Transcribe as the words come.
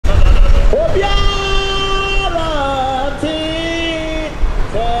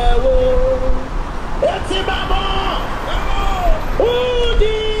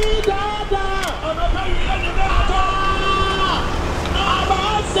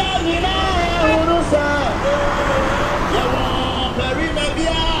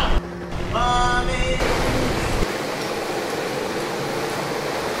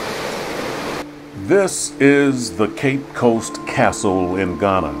This is the Cape Coast Castle in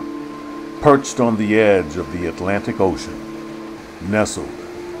Ghana, perched on the edge of the Atlantic Ocean, nestled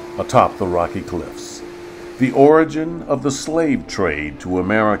atop the rocky cliffs, the origin of the slave trade to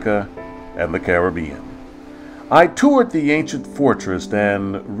America and the Caribbean. I toured the ancient fortress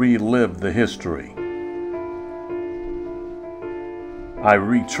and relived the history. I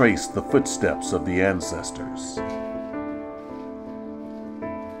retraced the footsteps of the ancestors.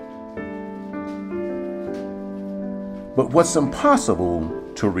 But what's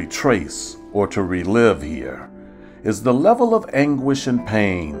impossible to retrace or to relive here is the level of anguish and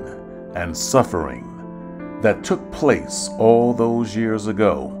pain and suffering that took place all those years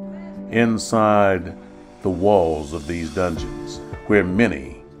ago inside the walls of these dungeons, where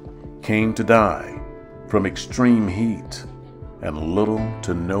many came to die from extreme heat and little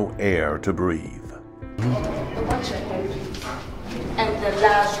to no air to breathe. What's your name, please? And the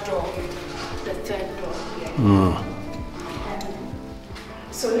last door, the third door here.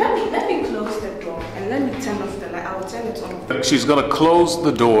 So let me close the door and let me turn off the light. I'll turn it on. She's going to close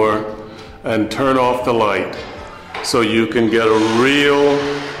the door and turn off the light so you can get a real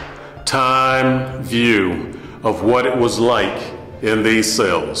time view of what it was like in these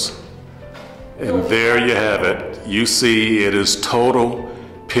cells. And there you have it. You see it is total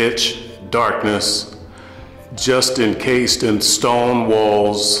pitch darkness, just encased in stone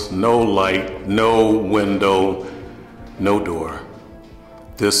walls, no light, no window, no door.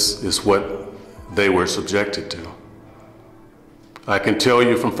 This is what they were subjected to. I can tell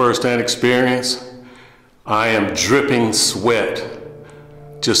you from firsthand experience, I am dripping sweat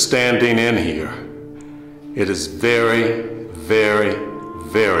just standing in here. It is very, very,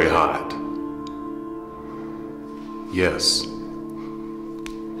 very hot. Yes.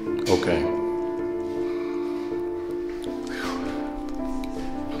 Okay.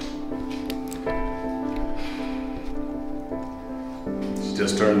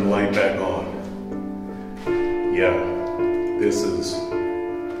 Just turn the light back on. Yeah, this is...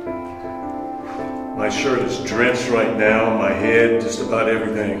 My shirt is drenched right now, my head, just about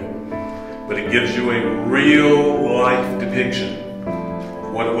everything. But it gives you a real life depiction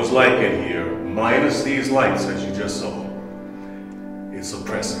of what it was like in here, minus these lights that you just saw. It's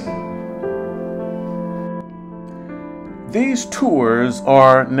oppressing. These tours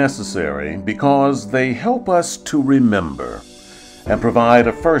are necessary because they help us to remember and provide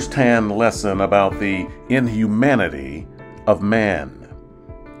a first-hand lesson about the inhumanity of man.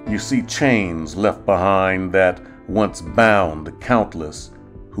 You see chains left behind that once bound countless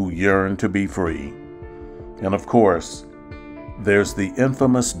who yearn to be free. And of course, there's the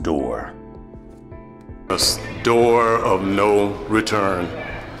infamous door. A door of no return.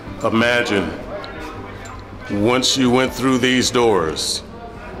 Imagine, once you went through these doors,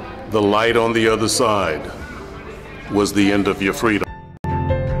 the light on the other side was the end of your freedom.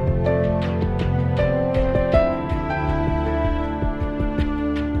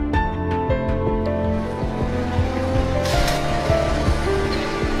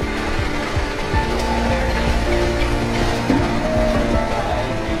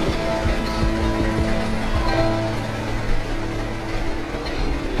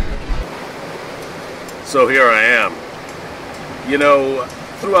 So here I am. You know,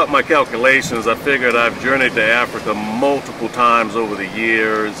 throughout my calculations, I figured I've journeyed to Africa multiple times over the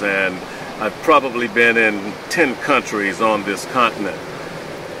years, and I've probably been in 10 countries on this continent.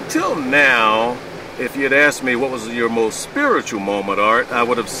 Till now, if you'd asked me what was your most spiritual moment, Art, I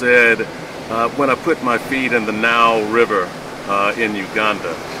would have said when I put my feet in the Nile River in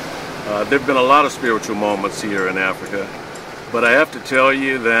Uganda. There have been a lot of spiritual moments here in Africa, but I have to tell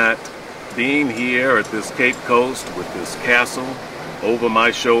you that being here at this Cape Coast with this castle over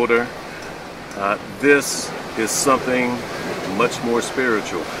my shoulder, this is something much more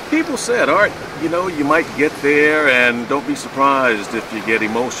spiritual. People said, Art, you know, you might get there and don't be surprised if you get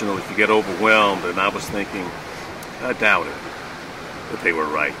emotional, if you get overwhelmed. And I was thinking, I doubt it. But they were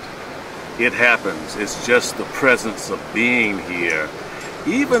right. It happens. It's just the presence of being here.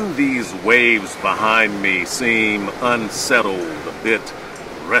 Even these waves behind me seem unsettled, a bit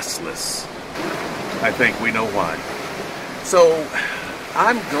restless. I think we know why. So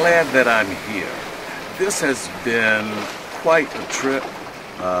I'm glad that I'm here. This has been quite a trip,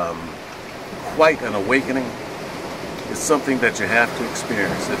 quite an awakening. It's something that you have to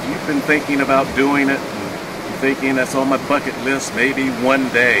experience. If you've been thinking about doing it and thinking that's on my bucket list, maybe one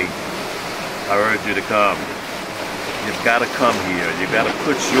day, I urge you to come. You've got to come here. You've got to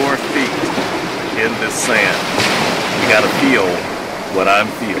put your feet in this sand. You got to feel what I'm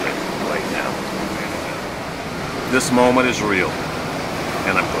feeling right now. This moment is real,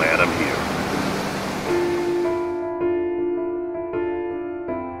 and I'm glad I'm here.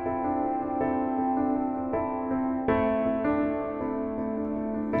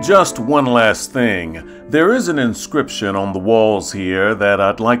 Just one last thing. There is an inscription on the walls here that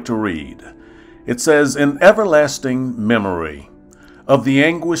I'd like to read. It says, "In everlasting memory of the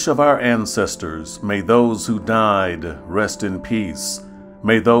anguish of our ancestors, may those who died rest in peace.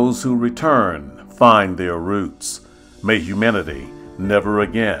 May those who return find their roots. May humanity never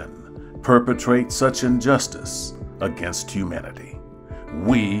again perpetrate such injustice against humanity.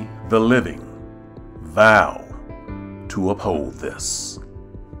 We, the living, vow to uphold this."